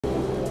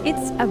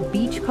It's a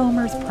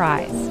beachcomber's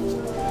prize.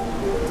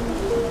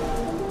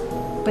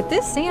 But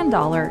this sand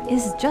dollar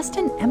is just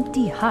an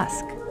empty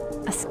husk,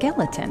 a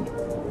skeleton.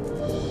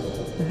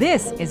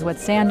 This is what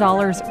sand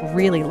dollars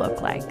really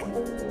look like.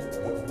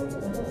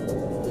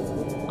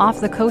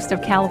 Off the coast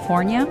of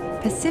California,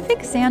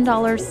 Pacific sand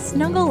dollars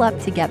snuggle up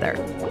together,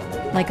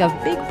 like a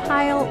big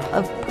pile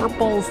of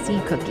purple sea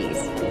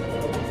cookies.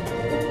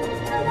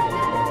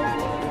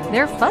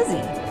 They're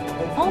fuzzy,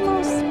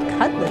 almost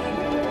cuddly.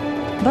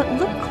 But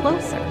look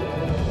closer.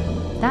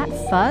 That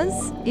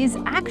fuzz is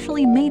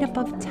actually made up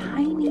of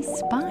tiny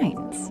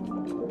spines.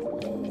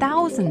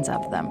 Thousands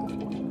of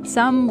them.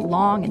 Some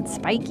long and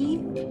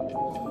spiky,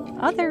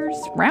 others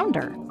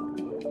rounder.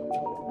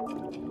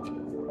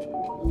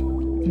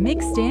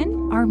 Mixed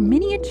in are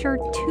miniature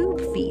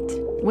tube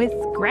feet with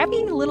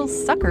grabby little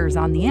suckers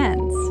on the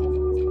ends.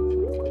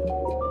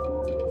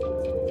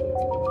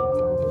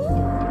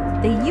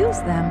 They use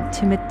them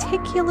to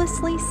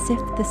meticulously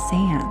sift the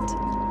sand,